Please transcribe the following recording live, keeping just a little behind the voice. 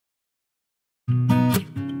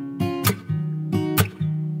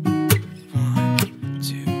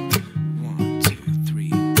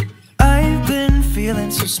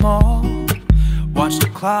feeling so small. Watch the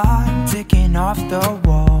clock ticking off the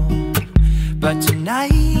wall. But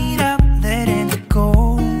tonight I'm letting it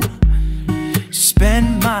go.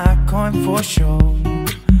 Spend my coin for sure.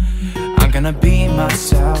 I'm gonna be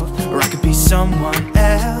myself, or I could be someone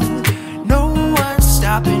else. No one's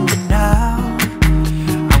stopping me now.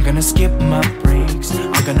 I'm gonna skip my breaks,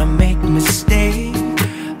 I'm gonna make mistakes.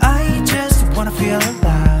 I just wanna feel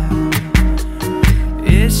alive.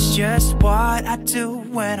 It's just what I do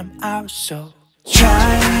when I'm out, so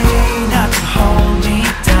try not to hold me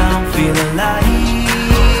down. Feel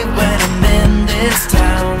alive when I'm in this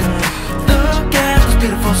town. Look at those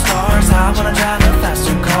beautiful stars. I wanna drive a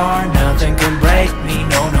faster car. Nothing can break me,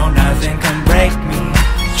 no, no, nothing can break me.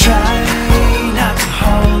 Try not to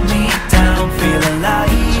hold me down. Feel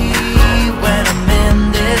alive when I'm in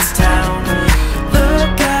this town.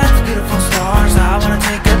 Look at those beautiful stars. I wanna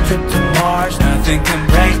take a trip to Mars. Nothing can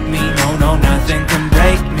break me, no, no, nothing can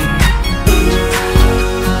break me.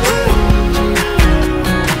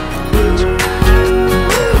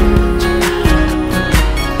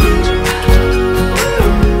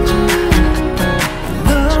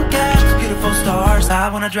 I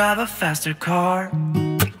wanna drive a faster car.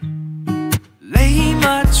 Lay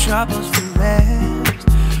my troubles to rest.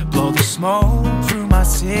 Blow the smoke through my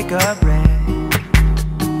cigarette.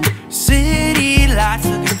 City lights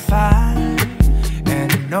looking fine,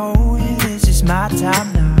 and I know this is my time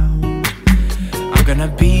now. I'm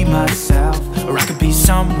gonna be myself, or I could be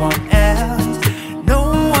someone else. No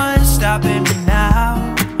one's stopping me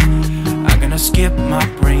now. I'm gonna skip my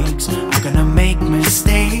breaks, I'm gonna make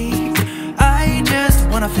mistakes. I just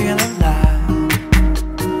wanna feel alive.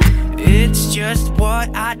 It's just what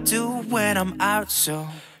I do when I'm out, so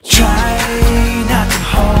try not to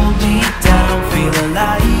hold me down. Feel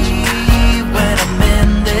alive when I'm in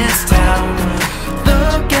this town.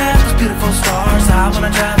 Look at those beautiful stars. I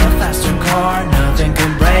wanna drive a faster car. Nothing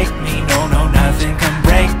can break me, no, no, nothing can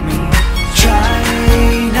break me. Try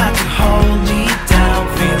not to hold me down.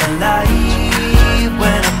 Feel alive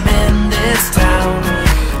when I'm in this town.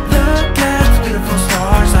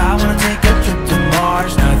 I wanna take a trip to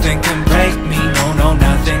Mars. Nothing can break me, no, no,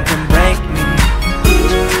 nothing can break me.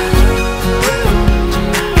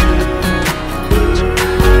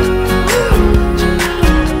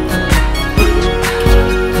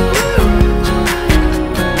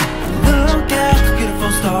 Look at the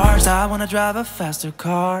beautiful stars. I wanna drive a faster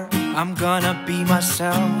car. I'm gonna be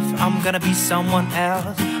myself, I'm gonna be someone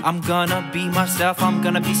else. I'm gonna be myself, I'm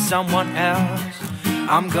gonna be someone else.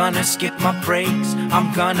 I'm gonna skip my breaks,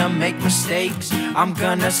 I'm gonna make mistakes. I'm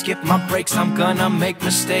gonna skip my breaks, I'm gonna make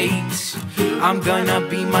mistakes. I'm gonna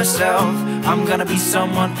be myself, I'm gonna be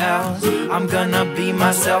someone else. I'm gonna be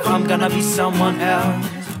myself, I'm gonna be someone else.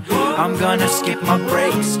 I'm gonna skip my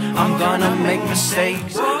breaks, I'm gonna make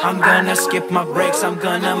mistakes. I'm gonna skip my breaks, I'm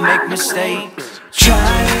gonna make mistakes.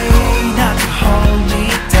 Try not to hold me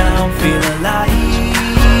down. Feel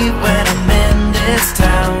alive when I'm in this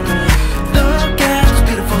town.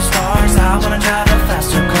 Stars. I wanna drive a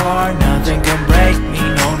faster car. Nothing can break me,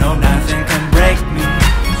 no, no, nothing can break me.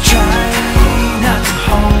 Try not to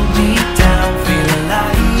hold me down. Feel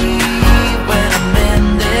alive when I'm in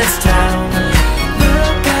this town.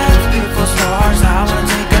 Look at those beautiful stars. I wanna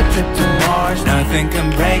take a trip to Mars. Nothing can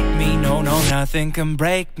break me, no, no, nothing can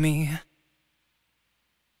break me.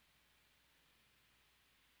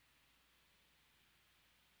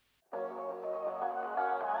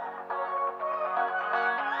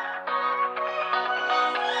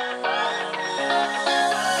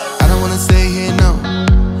 Stay here, no,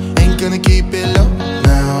 ain't gonna keep it low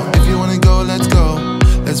now. If you wanna go, let's go.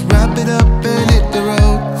 Let's wrap it up and hit the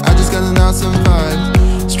road. I just got an awesome vibe,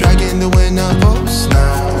 striking the winner post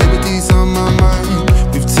now. Liberty's on my mind,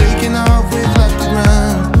 we've taken off, we've left the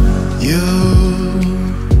ground. You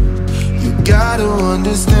gotta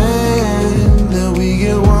understand that we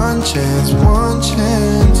get one chance, one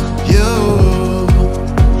chance.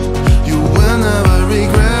 You will never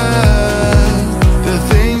regret the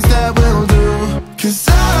things that we'll do. 'Cause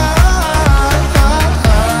I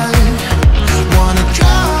wanna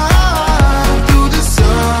drive through the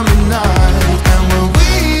summer night. And when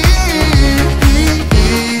we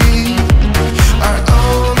are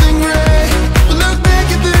old and gray, we'll look back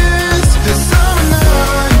at this summer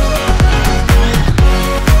night.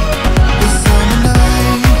 This summer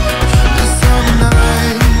night, this summer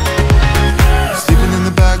night. Sleeping in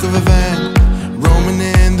the back of a van, roaming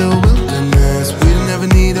in the wilderness. We don't ever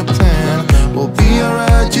need a plan, we'll be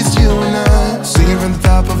alright, just you and I. Singing from the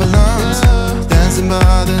top of our lungs, dancing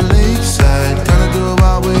by the lakeside. Gonna do it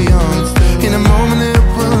while we're young. In a moment it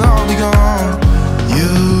will all be gone.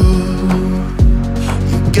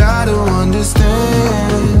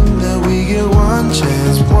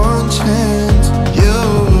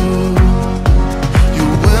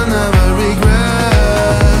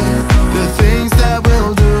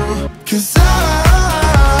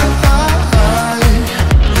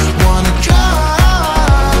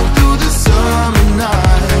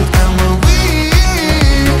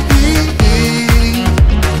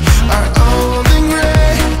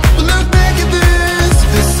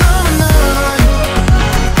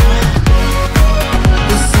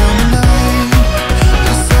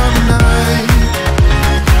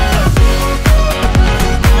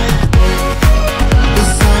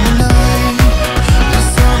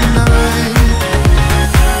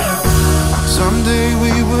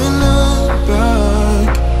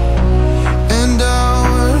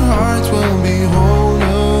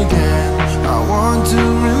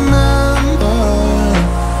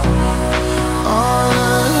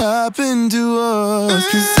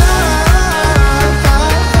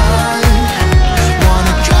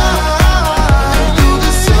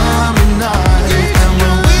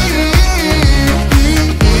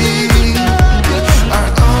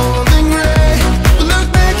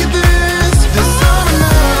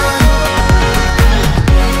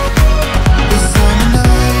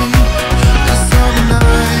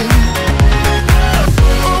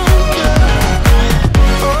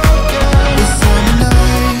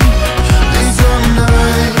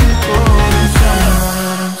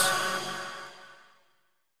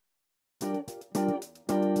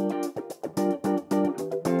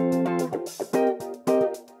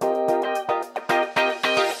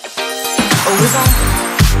 Always on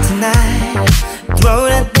tonight. Throw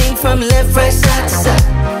that thing from left, right, side to side.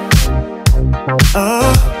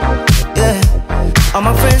 Yeah. All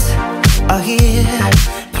my friends are here.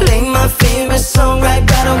 Play my favorite song right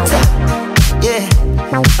on top. Yeah.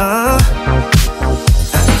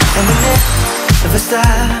 And we never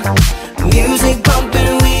stop. Music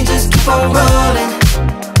bumping, we just keep on rolling.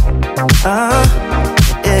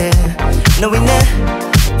 Yeah. No, we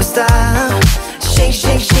never stop. Shake,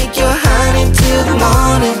 shake, shake your honey till the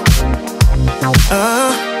morning.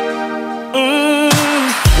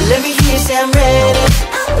 Let me hear you say I'm ready.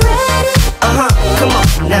 I'm ready. Come on,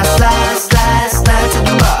 now slide, slide, slide to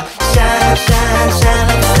the bar. Shine, shine, shine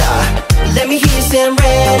like a star. Let me hear you say I'm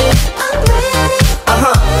ready. I'm ready.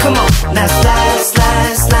 Come on, now slide,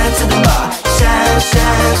 slide, slide to the bar. Shine,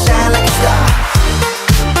 shine, shine like a star.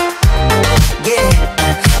 Yeah,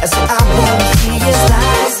 I said I wanna see you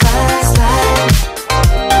slide, slide, slide.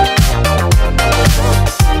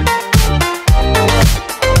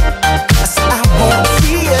 I said I wanna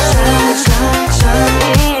see you shine, shine,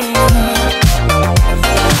 shine.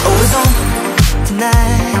 Always on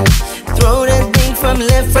tonight. Throw that thing from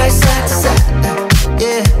left, right, side to side.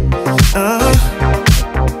 Yeah.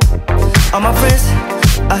 All my friends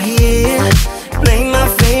are here. Play my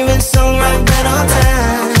favorite song right on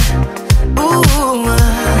time. Ooh,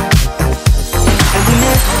 and we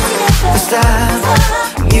never stop.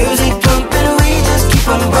 Music pumping, we just keep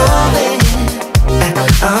on rolling.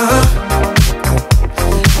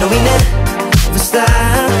 No, we never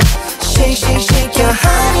stop. Shake, shake, shake your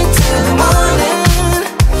honey till the morning.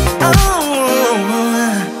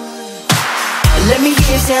 Let me hear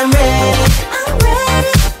you say I'm ready. I'm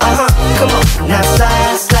ready. Come on, now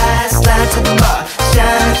slide, slide, slide to the bar.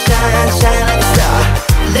 Shine, shine, shine like a star.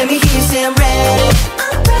 Let me hear you say I'm ready.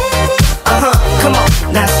 I'm ready. Come on,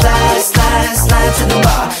 now slide, slide, slide to the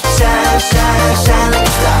bar. Shine, shine, shine like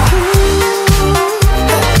a star.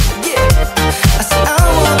 Yeah, I said I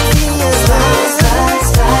wanna see you slide, slide,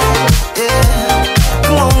 slide. Yeah,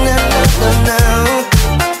 come on now, now, now.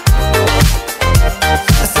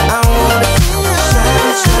 I said I wanna see you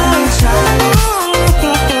shine, shine, shine.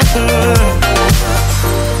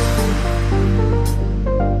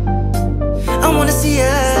 I wanna see ya.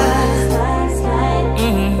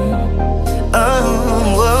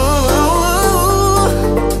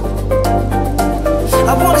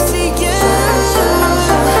 I wanna see you.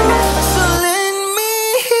 So let me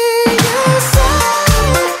hear you say.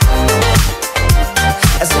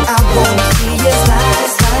 I said I wanna see you slide,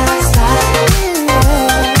 slide, slide.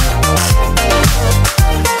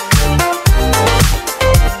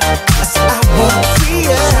 I said I wanna see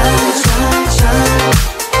you shine, shine, shine.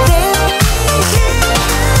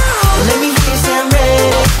 Let me hear you say I'm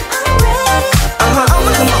ready. I'm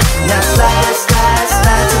ready. Come on, now slide, slide,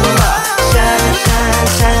 slide to the bar. Shine, shine,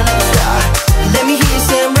 shine like a star. Let me hear you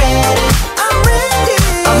say I'm ready. I'm ready.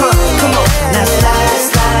 Come on, now slide,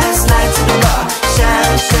 slide, slide to the bar.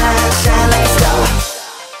 Shine, shine, shine like a star.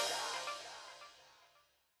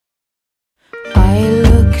 I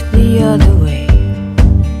look the other way.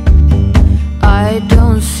 I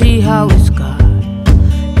don't see how it's got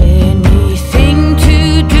anything to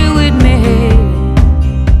do with me.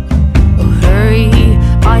 Oh hurry,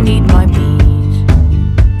 I need my beat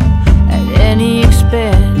at any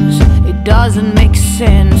expense. It doesn't make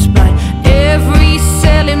sense, but every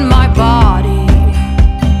cell in my body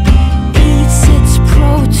eats its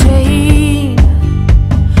protein.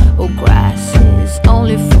 Oh, grass is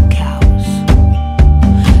only for cows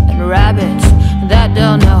and rabbits that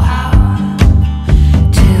don't know how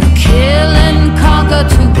to kill and conquer,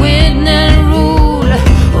 to win and rule.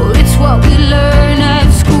 Oh, it's what we learn at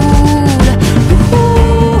school.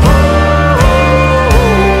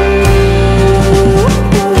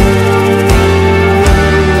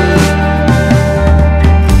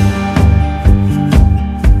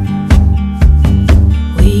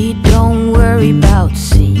 We don't worry about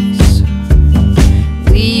seas.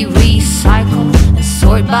 We recycle and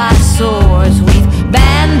sort by source. We've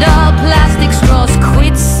banned all plastic straws,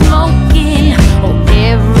 quit smoking. Oh,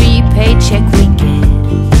 every paycheck we get,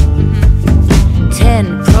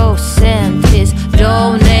 10% is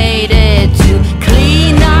donated to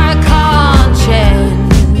clean our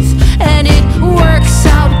conscience, and it works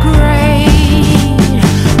out great.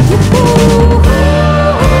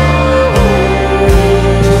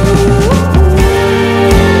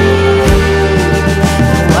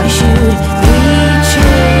 Why should we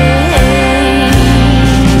change?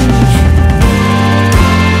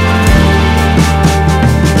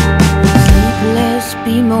 Sleep less,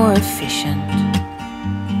 be more efficient.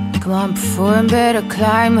 Come on, perform better,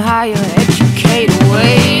 climb higher, educate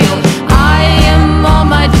away. I home, all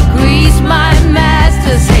my degrees, my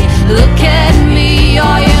masters. Hey, look at me,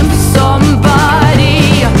 I am somebody.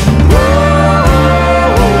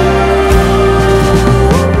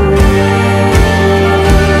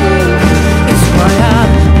 It's what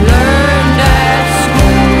I've learned at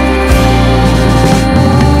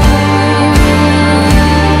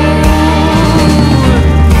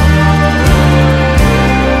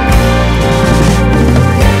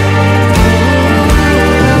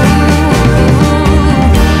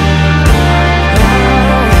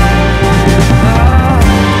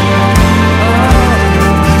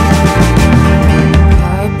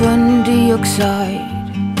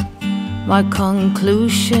my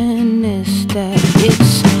conclusion is that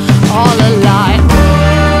it's all a lie.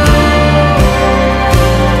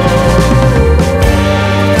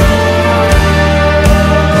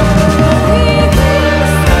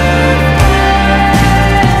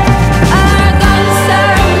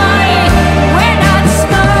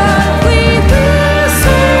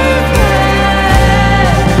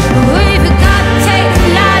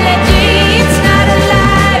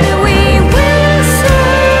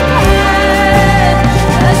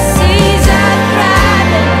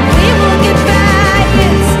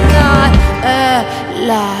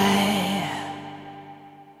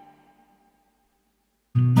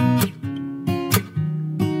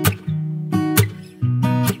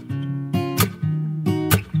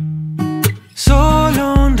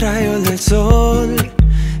 Solo un rayo del sol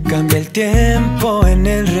cambia el tiempo en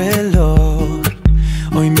el reloj.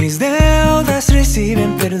 Hoy mis deudas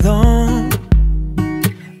reciben perdón,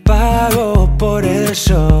 pago por el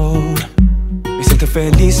show. Me siento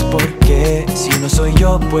feliz porque si no soy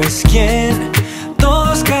yo, pues ¿quién?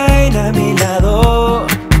 Todos caen a mi lado,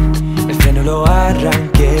 el freno lo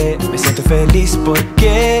arranqué. Me siento feliz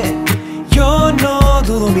porque yo no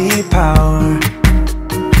dudo mi power.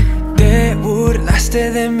 Te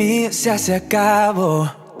burlaste de mí, se acabó.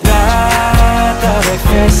 Trata de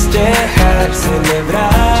festejar,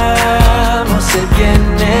 celebramos el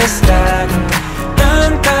bienestar.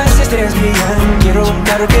 Tantas estrellas brillan, quiero un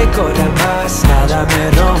carro que corra más. Nada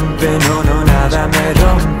me rompe, no, no, nada me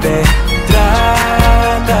rompe.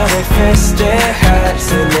 Trata de festejar,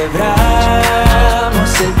 celebramos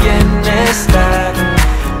el bienestar.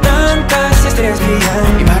 Tantas estrellas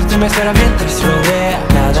brillan y Marte me espera mientras rodea.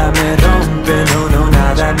 Nada me rompe, no, no,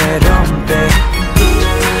 nada me rompe.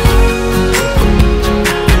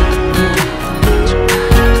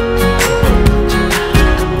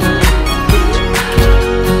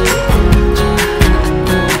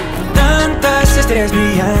 Tantas estrellas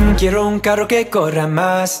brillan, quiero un carro que corra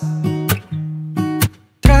más.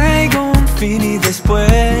 Traigo un fin y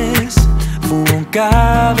después fumo un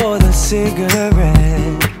cabo del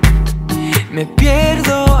cigarette. Me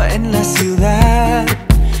pierdo en la ciudad,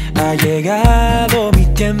 ha llegado mi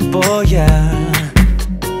tiempo ya.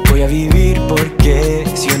 Voy a vivir porque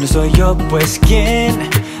si yo no soy yo, pues ¿quién?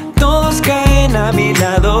 Todos caen a mi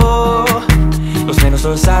lado, los frenos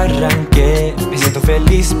los arranqué. Me siento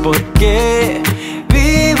feliz porque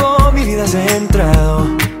vivo mi vida centrado.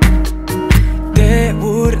 Te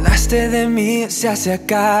burlaste de mí, se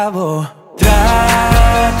acabó.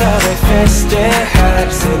 Trata de festejar,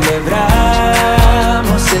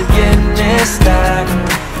 celebramos el bienestar.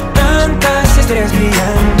 Tantas estrellas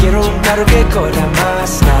brillan, quiero un carro que corra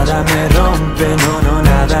más. Nada me rompe, no, no,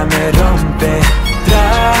 nada me rompe.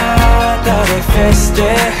 Trata de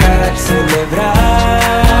festejar,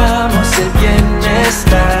 celebramos el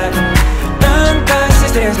bienestar. Tantas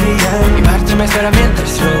estrellas brillan y Marte me espera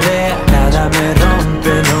mientras rodea. Nada me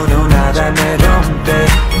rompe, no, no, nada me rompe.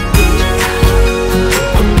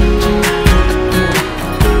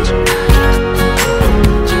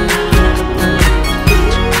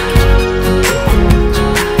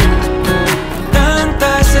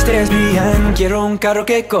 Quiero un carro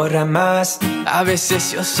que corra más. A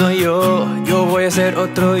veces yo soy yo voy a ser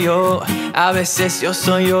otro yo. A veces yo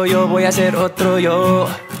soy yo voy a ser otro yo.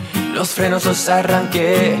 Los frenos los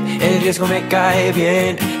arranqué, el riesgo me cae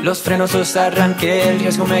bien. Los frenos los arranqué, el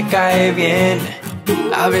riesgo me cae bien.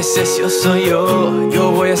 A veces yo soy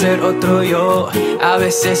yo voy a ser otro yo. A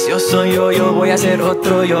veces yo soy yo voy a ser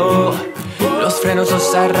otro yo. Los frenos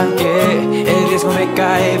los arranqué, el riesgo me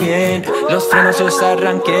cae bien. Los frenos los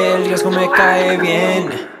arranqué, el riesgo me cae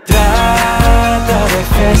bien. Trata de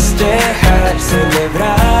festejar,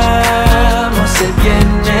 celebramos el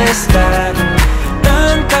bienestar.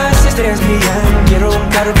 Tantas estrellas brillan, quiero un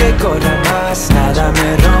carro que corra más. Nada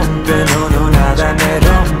me rompe, no, no, nada me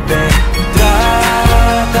rompe.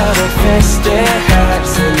 Trata de festejar,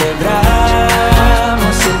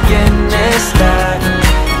 celebramos el bienestar.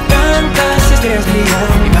 Tantas estrellas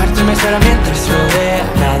brillan y Marte me espera mientras rodea.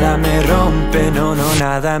 me rompe, no, no,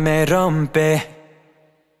 nada me rompe.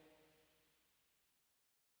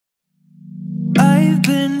 I've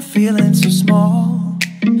been feeling so small,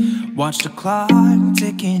 watch the clock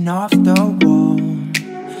ticking off the wall,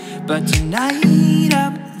 but tonight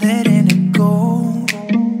I'm letting it go.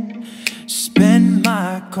 Spend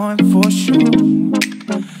my coin for sure.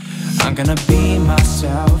 I'm gonna be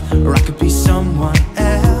myself, or I could be someone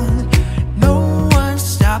else. No one's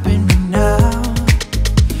stopping me now.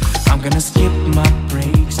 I'm gonna skip my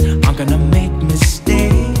breaks, I'm gonna make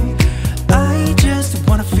mistakes. I just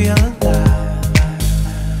wanna feel alive.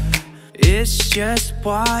 It's just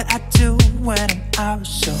what I do when I'm out,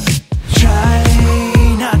 so try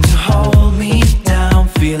not to hold me down.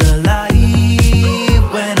 Feel alive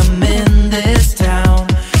when I'm in this town.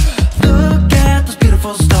 Look at those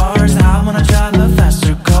beautiful stars, I wanna drive a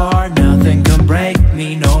faster car. Nothing can break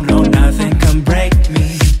me, no, no, nothing can break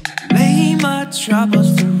me. Lay my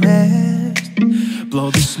troubles to rest, blow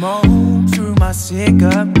the smoke through my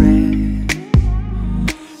cigarette.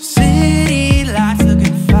 City lights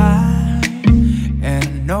looking fine, and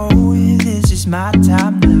I know this is my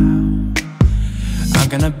time now. I'm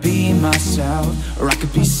gonna be myself, or I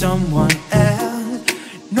could be someone else.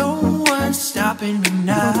 No one's stopping me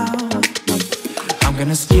now. I'm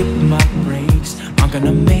gonna skip my breaks, I'm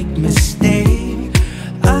gonna make mistakes.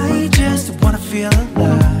 I just wanna feel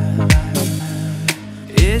alive.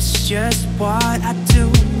 It's just what I do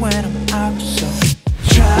when I'm out, so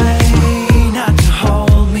try not to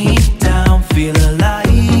hold me down. Feel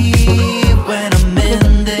alive when I'm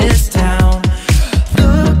in this town.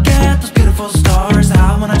 Look at those beautiful stars,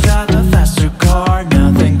 I wanna drive a faster car.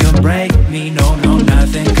 Nothing can break me, no, no,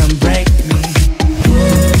 nothing can break me.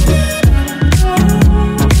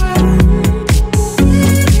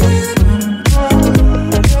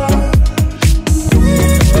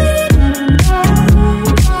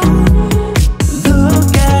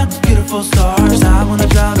 Stars, I wanna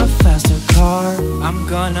drive a faster car. I'm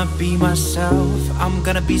gonna be myself, I'm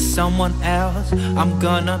gonna be someone else. I'm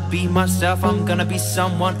gonna be myself, I'm gonna be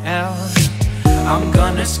someone else. I'm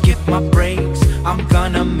gonna skip my breaks, I'm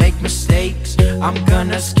gonna make mistakes. I'm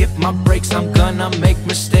gonna skip my breaks, I'm gonna make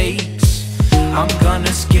mistakes. I'm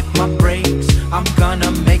gonna skip my breaks, I'm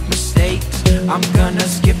gonna make mistakes. I'm gonna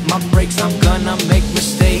skip my breaks, I'm gonna make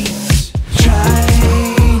mistakes.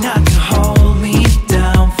 Try not to hold me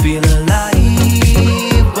down. Feel alive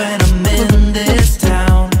when I'm in this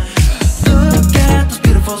town. Look at those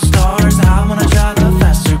beautiful stars, I wanna drive a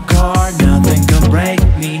faster car. Nothing can break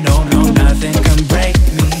me, no, no, nothing can break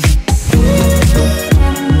me.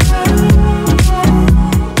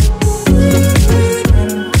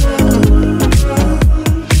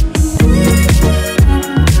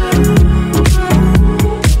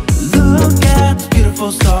 Look at those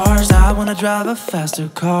beautiful stars, I wanna drive a faster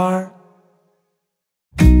car.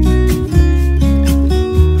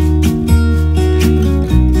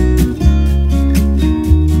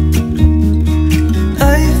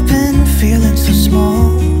 I've been feeling so small,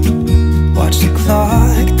 watch the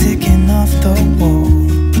clock ticking off the wall,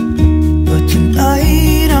 but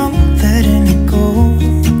tonight I'm letting it go.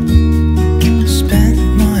 Spend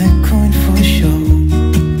my coin for sure.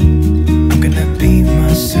 I'm gonna be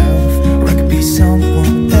myself, or I could be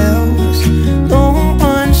someone else. No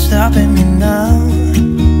one's stopping me now.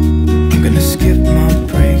 I'm gonna skip my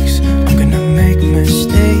breaks, I'm gonna make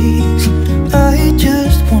mistakes. I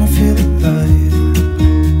just wanna feel alive.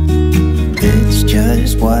 It's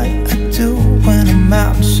just what I do when I'm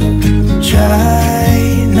out, so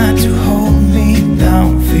try not to hold me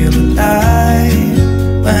down. Feel alive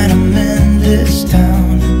when I'm in this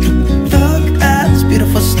town. Look at these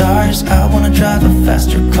beautiful stars, I wanna drive a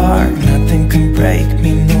faster car. Nothing can break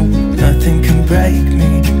me, no, nothing can break me.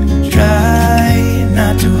 Try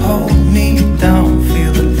not to hold me down.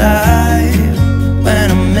 Feel alive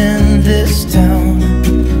when I'm in this town.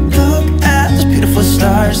 Look at those beautiful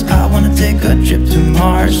stars, I wanna take a trip to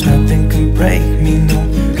Mars. Nothing can break me, no,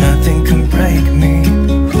 nothing can break me.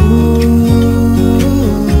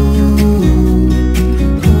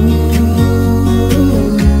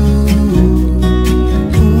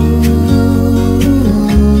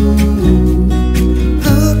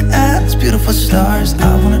 Look at those beautiful stars,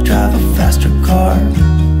 I wanna drive a faster car.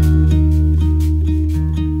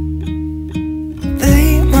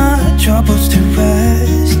 Lay my troubles to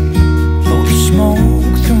rest, blow the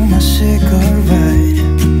smoke through my cigarette.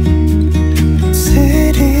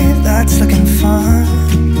 City lights looking fine,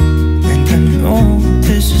 and I know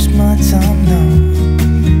this is my time now.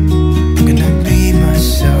 I'm gonna be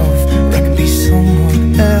myself, or I could be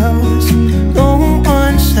someone else. No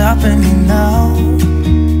one's stopping me now.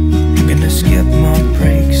 I'm gonna skip my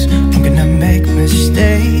breaks, I'm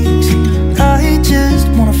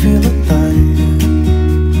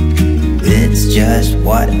just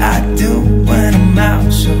what I do when I'm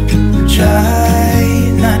out. So try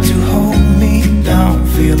not to hold me down.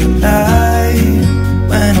 Feel alive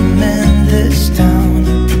when I'm in this town.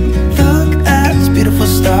 Look at these beautiful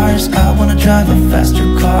stars. I wanna drive a faster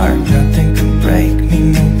car. Nothing can break me,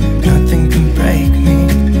 no, nothing can break me.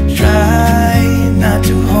 Try not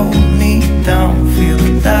to hold me down. Feel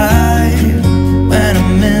alive when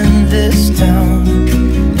I'm in this town.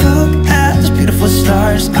 Look at these beautiful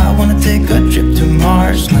stars. I wanna take a trip to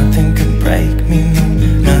Mars. Nothing can break me, no,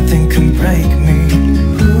 nothing can break me.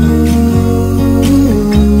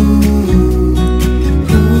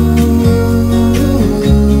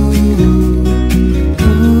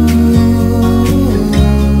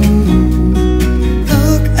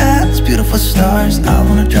 Stars, I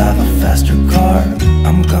wanna drive a faster car.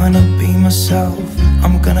 I'm gonna be myself,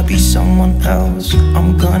 I'm gonna be someone else.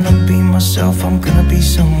 I'm gonna be myself, I'm gonna be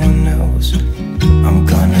someone else. I'm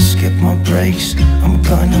gonna skip my breaks, I'm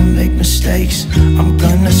gonna make mistakes. I'm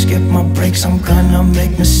gonna skip my breaks, I'm gonna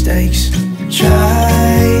make mistakes.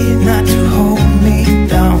 Try not to hold me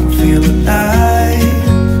down, feel alive